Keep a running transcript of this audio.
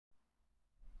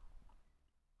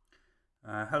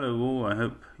Hello all, I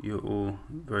hope you're all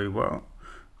very well.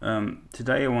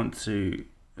 Today I want to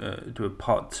do a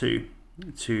part 2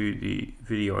 to the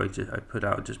video I put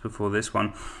out just before this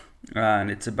one, and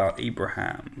it's about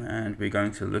Abraham, and we're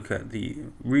going to look at the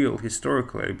real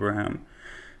historical Abraham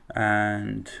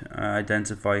and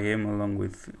identify him along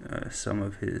with some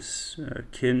of his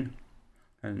kin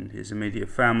and his immediate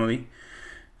family.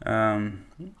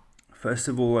 First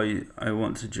of all, I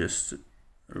want to just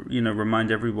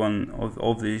remind everyone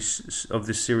of this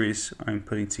series I'm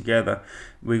putting together.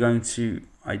 We're going to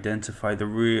identify the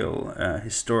real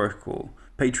historical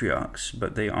patriarchs,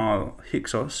 but they are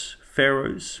Hyksos,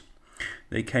 pharaohs.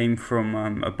 They came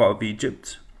from above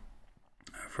Egypt,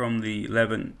 from the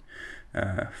Levant.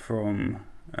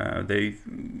 They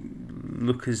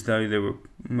look as though they were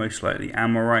most likely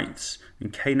Amorites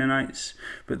and Canaanites,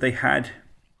 but they had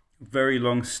very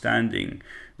long-standing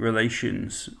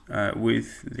relations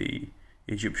with the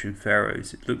Egyptian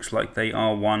pharaohs. It looks like they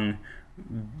are one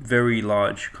very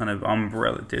large kind of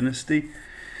umbrella dynasty.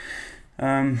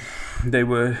 They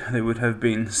would have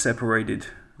been separated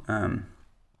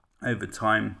over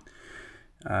time,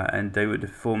 and they would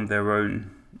have formed their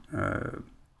own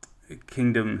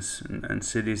kingdoms and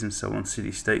cities and so on,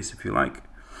 city-states if you like.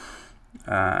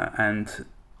 And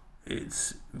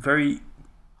it's very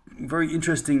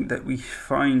interesting that we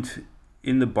find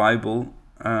in the Bible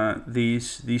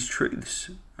these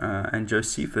truths, and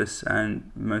Josephus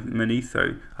and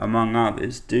Manetho, among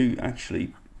others, do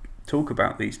actually talk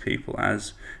about these people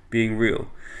as being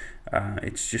real.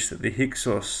 It's just that the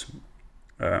Hyksos,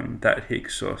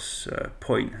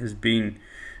 point has been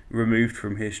removed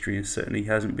from history and certainly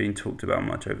hasn't been talked about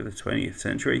much over the 20th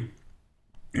century.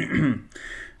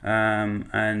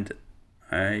 And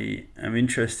I am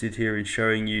interested here in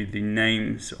showing you the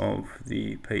names of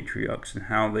the patriarchs and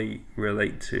how they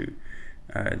relate to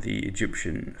these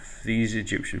Egyptian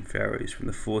pharaohs from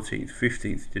the 14th,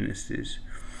 15th dynasties.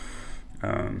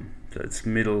 That's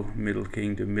middle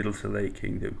kingdom, middle to late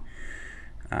kingdom.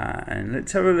 And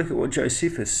let's have a look at what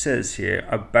Josephus says here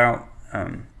about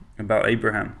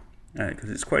Abraham, because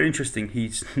it's quite interesting.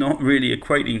 He's not really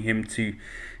equating him to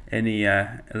any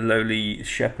lowly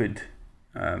shepherd.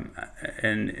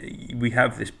 And we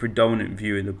have this predominant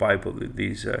view in the Bible that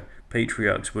these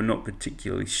patriarchs were not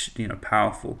particularly,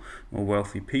 powerful or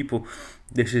wealthy people.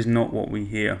 This is not what we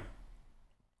hear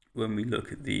when we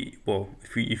look at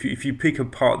if you pick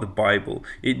apart the Bible,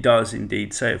 it does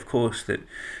indeed say, of course, that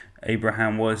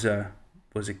Abraham was a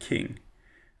king,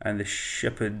 and the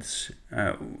shepherds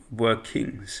were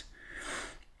kings.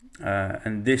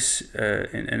 And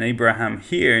Abraham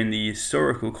here in the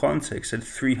historical context had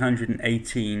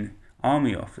 318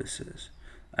 army officers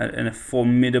and a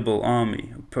formidable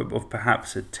army of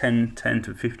perhaps 10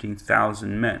 to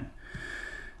 15,000 men.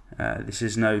 This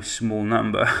is no small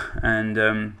number, and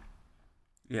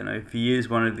if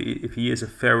he is a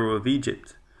pharaoh of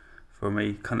Egypt, from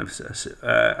a kind of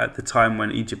at the time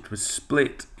when Egypt was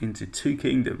split into two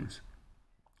kingdoms,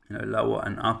 lower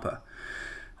and upper.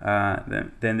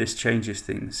 Then this changes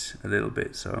things a little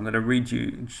bit. So I'm going to read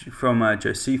you from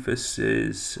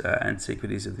Josephus's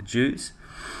Antiquities of the Jews.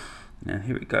 And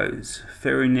here it goes.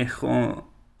 Pharaoh Necho,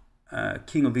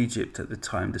 king of Egypt at the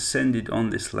time, descended on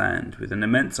this land with an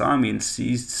immense army and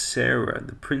seized Sarah,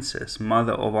 the princess,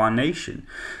 mother of our nation.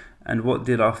 And what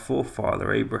did our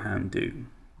forefather Abraham do?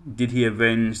 Did he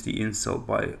avenge the insult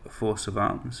by force of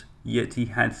arms? Yet he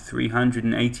had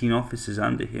 318 officers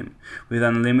under him, with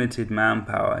unlimited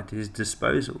manpower at his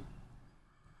disposal.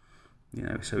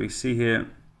 So we see here,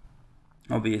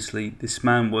 obviously, this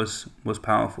man was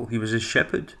powerful. He was a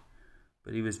shepherd,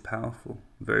 but he was powerful,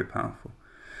 very powerful.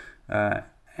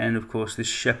 And of course, this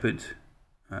shepherd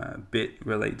bit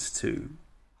relates to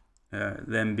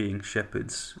them being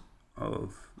shepherds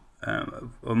of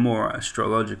a more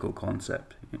astrological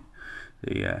concept.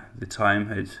 The time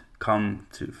had come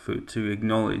to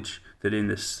acknowledge that in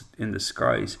the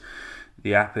skies,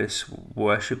 the Apis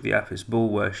worship, the Apis bull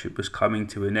worship, was coming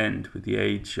to an end with the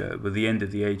end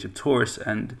of the age of Taurus,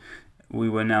 and we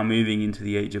were now moving into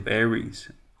the age of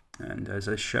Aries. And as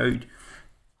I showed,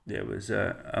 there was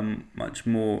a much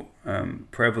more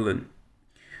prevalent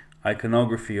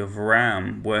iconography of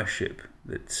ram worship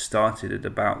that started at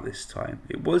about this time.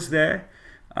 It was there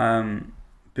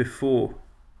before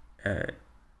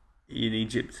in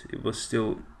Egypt. It was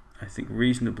still, I think,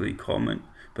 reasonably common,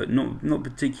 but not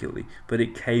particularly. But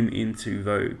it came into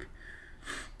vogue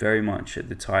very much at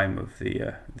the time of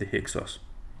the Hyksos.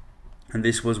 And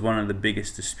this was one of the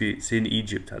biggest disputes in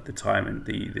Egypt at the time. And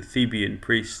the Theban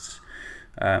priests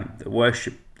that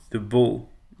worshipped the bull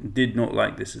did not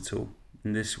like this at all.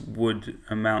 And this would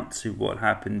amount to what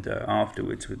happened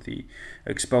afterwards with the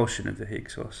expulsion of the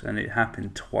Hyksos, and it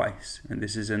happened twice. And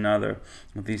this is another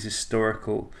of these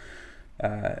historical,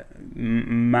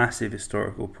 massive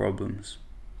historical problems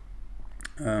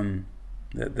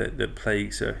that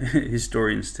plagues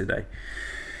historians today.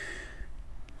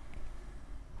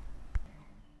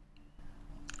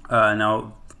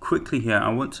 Now, quickly here, I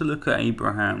want to look at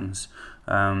Abraham's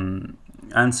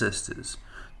ancestors.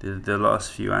 The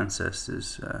last few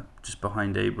ancestors just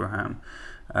behind Abraham,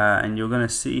 and you're going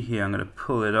to see here, I'm going to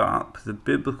pull it up, the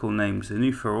biblical names, the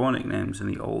new Pharaonic names and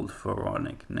the old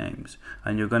Pharaonic names,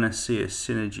 and you're going to see a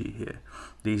synergy here.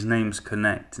 These names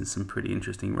connect in some pretty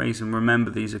interesting ways, and remember,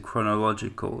 these are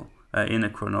chronological, in a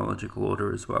chronological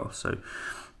order as well, so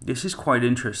this is quite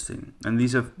interesting. And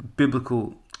these are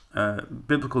biblical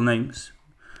names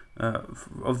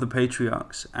of the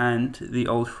patriarchs and the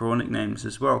old Pharaonic names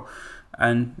as well,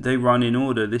 and they run in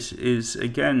order. This is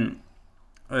again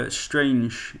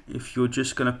strange if you're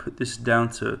just going to put this down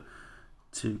to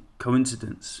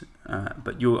coincidence,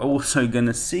 but you're also going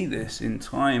to see this in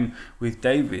time with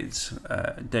David's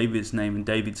name and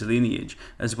David's lineage,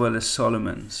 as well as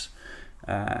Solomon's,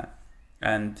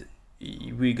 and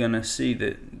we're going to see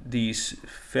that these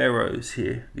pharaohs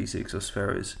here, these Hyksos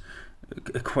pharaohs,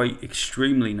 equate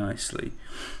extremely nicely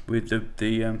with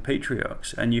the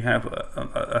patriarchs, and you have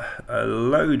a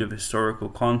load of historical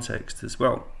context as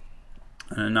well,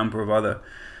 and a number of other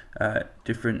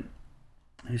different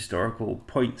historical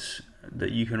points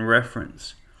that you can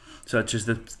reference, such as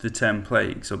the 10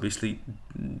 plagues, obviously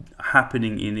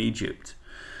happening in Egypt.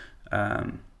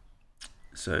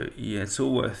 So yeah, it's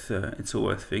all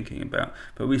worth thinking about.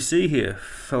 But we see here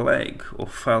Phaleg or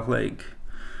Phaleg.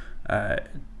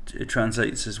 It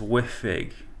translates as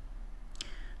Wifig,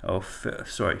 or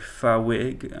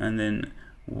Fawig, and then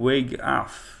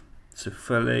Wig-af. So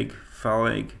Phaleg,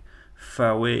 Fawig,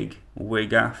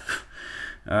 Wig-af.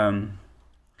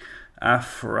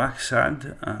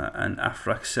 Afraxad and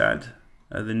Afraxad,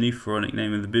 the new Pharaonic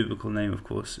name and the biblical name, of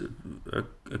course, are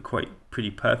quite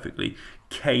pretty perfectly.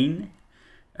 Cain,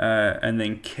 and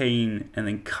then Cain, and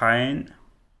then Cain.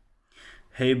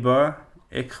 Heber,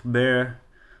 Ichber,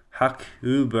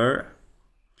 Hakuber,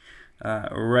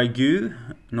 Ragu,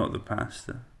 not the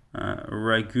pastor,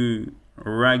 Ragu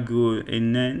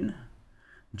Enen,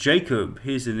 Jacob,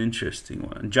 here's an interesting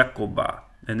one, Jacobah,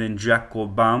 and then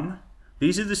Jacobam.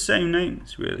 These are the same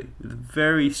names, really, with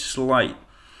very slight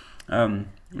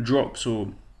drops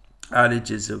or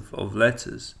adages of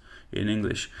letters in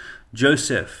English.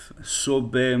 Joseph,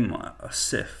 Sobem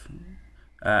Sef,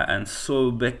 and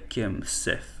Sobekem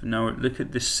Sef. Now look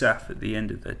at this Saf at the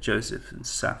end of that, Joseph and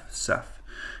Saf.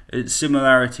 It's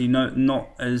similarity, not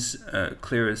as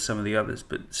clear as some of the others,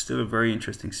 but still a very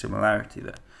interesting similarity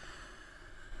there.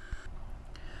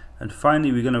 And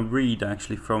finally, we're going to read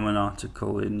actually from an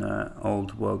article in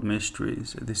Old World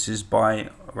Mysteries. This is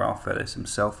by Ralph Ellis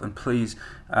himself, and please,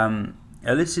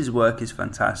 Ellis's work is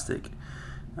fantastic,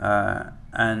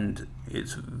 and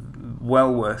it's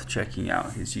well worth checking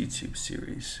out his YouTube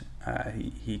series.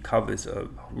 He covers a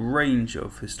range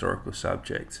of historical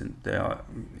subjects, and they are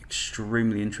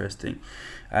extremely interesting.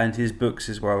 And his books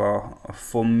as well are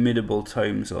formidable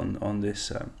tomes on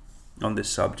this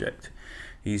subject.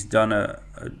 He's done a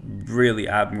really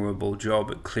admirable job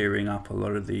at clearing up a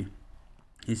lot of the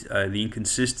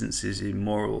inconsistencies in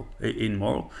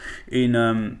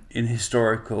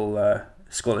historical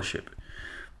scholarship,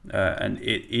 and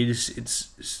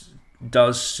it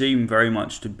does seem very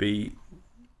much to be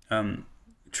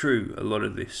true. A lot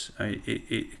of this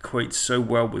it equates so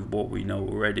well with what we know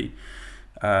already.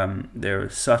 There are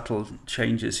subtle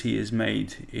changes he has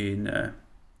made in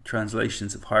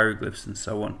translations of hieroglyphs and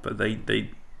so on, but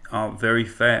they are very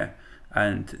fair,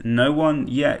 and no one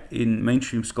yet in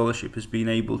mainstream scholarship has been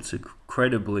able to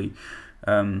credibly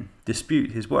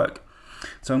dispute his work.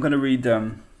 So I'm going to read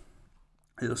a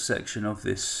little section of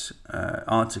this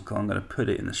article. I'm going to put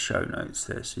it in the show notes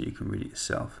there so you can read it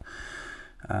yourself,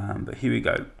 but here we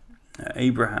go.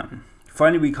 Abraham.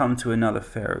 Finally we come to another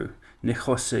Pharaoh,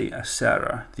 Nekhose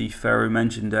Asara, the Pharaoh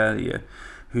mentioned earlier,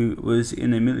 who was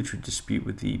in a military dispute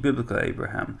with the biblical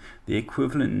Abraham. The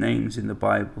equivalent names in the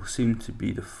Bible seem to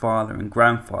be the father and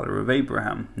grandfather of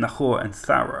Abraham, Nahor and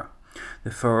Thara.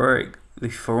 The Pharaonic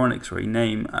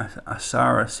name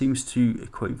Asara seems to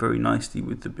equate very nicely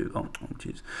with the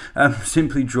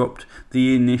simply dropped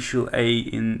the initial A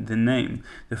in the name.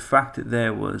 The fact that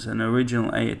there was an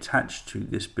original A attached to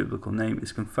this biblical name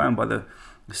is confirmed by the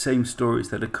same stories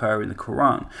that occur in the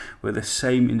Quran, where the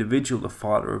same individual, the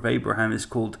father of Abraham, is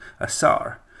called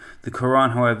Asar. The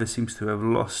Quran, however, seems to have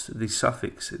lost the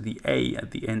suffix, the A,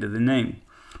 at the end of the name.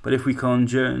 But if we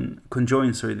conjoin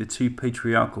the two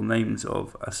patriarchal names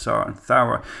of Asar and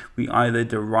Thara, we either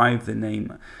derive the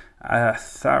name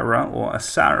Thara or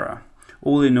Asara.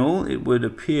 All in all, it would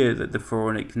appear that the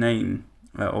Pharaonic name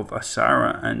of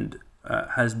Asara and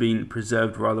has been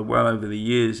preserved rather well over the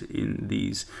years in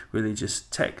these religious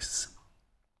texts.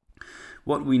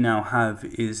 What we now have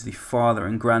is the father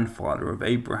and grandfather of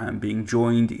Abraham being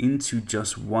joined into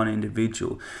just one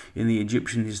individual in the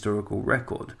Egyptian historical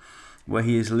record, where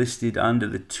he is listed under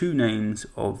the two names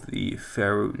of the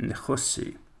Pharaoh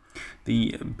Nechosi.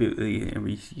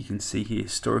 You can see here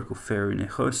historical Pharaoh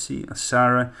Nechosi,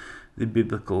 Asara, the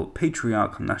biblical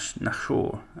patriarch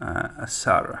Nahor,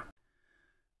 Asara.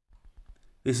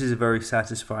 This is a very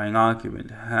satisfying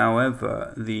argument.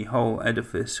 However, the whole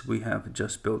edifice we have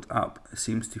just built up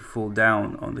seems to fall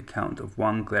down on the count of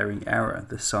one glaring error.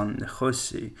 The son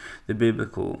Nechosi, the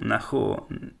biblical Nahor,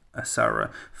 Asara,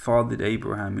 fathered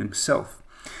Abraham himself.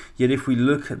 Yet if we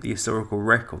look at the historical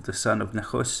record, the son of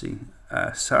Nechosi,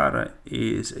 Asara,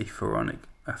 is a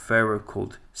pharaoh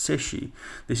called Seshi.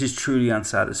 This is truly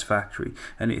unsatisfactory,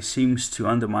 and it seems to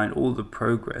undermine all the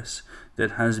progress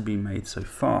that has been made so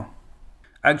far.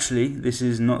 Actually, this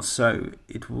is not so.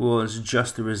 It was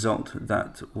just the result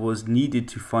that was needed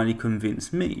to finally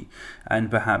convince me, and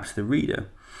perhaps the reader,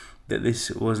 that this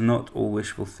was not all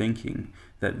wishful thinking,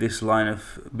 that this line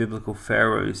of biblical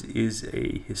pharaohs is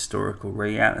a historical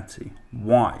reality.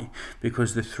 Why?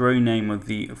 Because the throne name of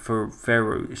the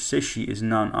pharaoh Seshi is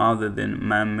none other than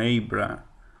Mamebra,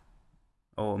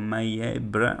 or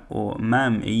Mayebra, or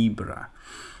Mamebra.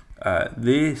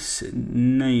 This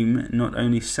name not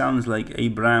only sounds like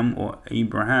Abram or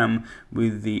Abraham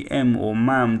with the M or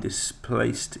Mam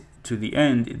displaced to the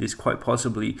end, it is quite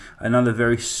possibly another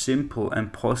very simple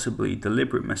and possibly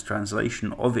deliberate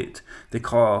mistranslation of it. The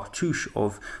cartouche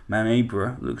of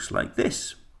Mamebra looks like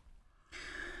this.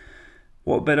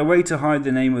 What better way to hide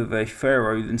the name of a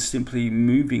pharaoh than simply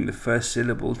moving the first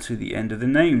syllable to the end of the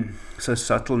name? So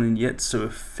subtle and yet so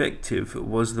effective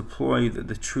was the ploy that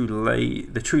the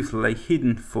truth lay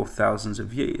hidden for thousands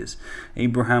of years.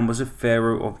 Abraham was a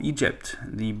pharaoh of Egypt.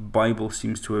 The Bible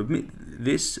seems to admit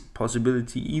this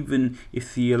possibility, even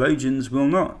if theologians will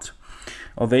not.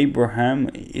 Of Abraham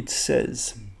it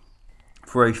says,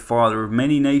 "For a father of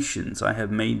many nations I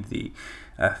have made thee,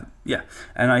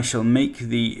 and I shall make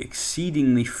thee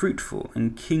exceedingly fruitful,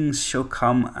 and kings shall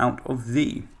come out of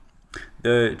thee."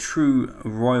 The true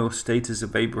royal status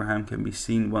of Abraham can be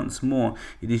seen once more.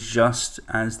 It is just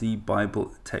as the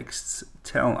Bible texts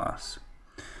tell us.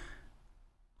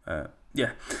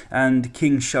 And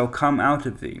kings shall come out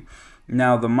of thee.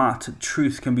 Now the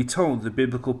truth can be told. The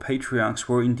biblical patriarchs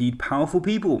were indeed powerful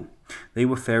people. They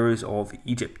were pharaohs of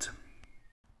Egypt.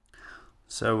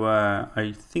 So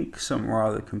I think some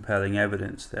rather compelling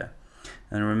evidence there.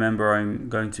 And remember, I'm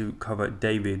going to cover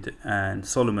David and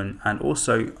Solomon, and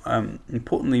also,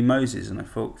 importantly, Moses. And I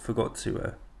forgot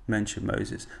to mention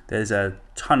Moses. There's a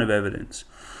ton of evidence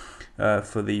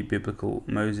for the biblical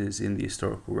Moses in the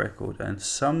historical record. And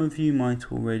some of you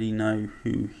might already know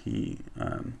who he,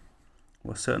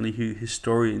 certainly who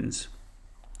historians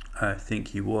think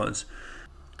he was.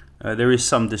 There is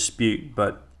some dispute,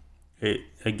 but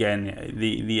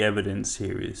the evidence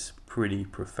here is pretty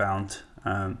profound.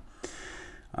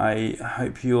 I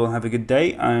hope you all have a good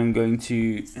day. I'm going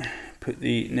to put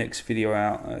the next video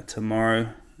out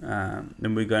tomorrow,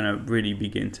 and we're going to really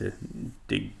begin to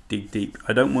dig deep.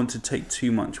 I don't want to take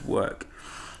too much work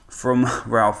from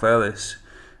Ralph Ellis,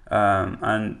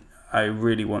 and I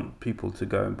really want people to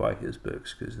go and buy his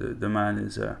books, because the man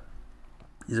is a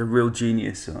real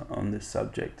genius on this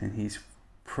subject, and he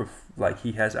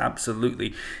has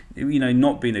absolutely,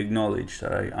 not been acknowledged.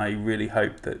 I really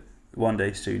hope that one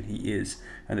day soon he is,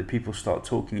 and that people start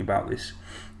talking about this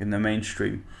in the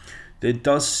mainstream. There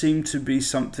does seem to be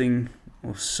something,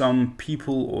 or some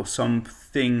people, or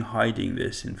something hiding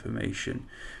this information.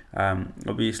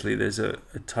 Obviously, there's a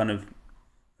ton of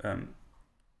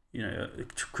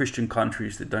Christian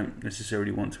countries that don't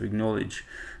necessarily want to acknowledge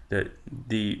that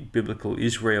the biblical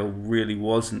Israel really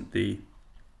wasn't the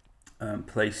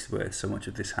place where so much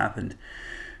of this happened.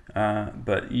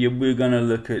 But we're going to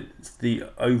look at the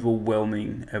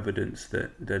overwhelming evidence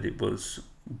that it was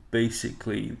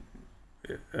basically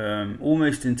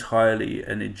almost entirely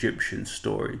an Egyptian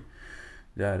story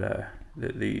that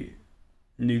the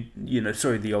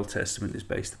Old Testament is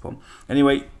based upon.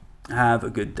 Anyway, have a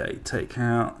good day. Take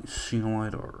care. See you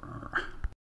later.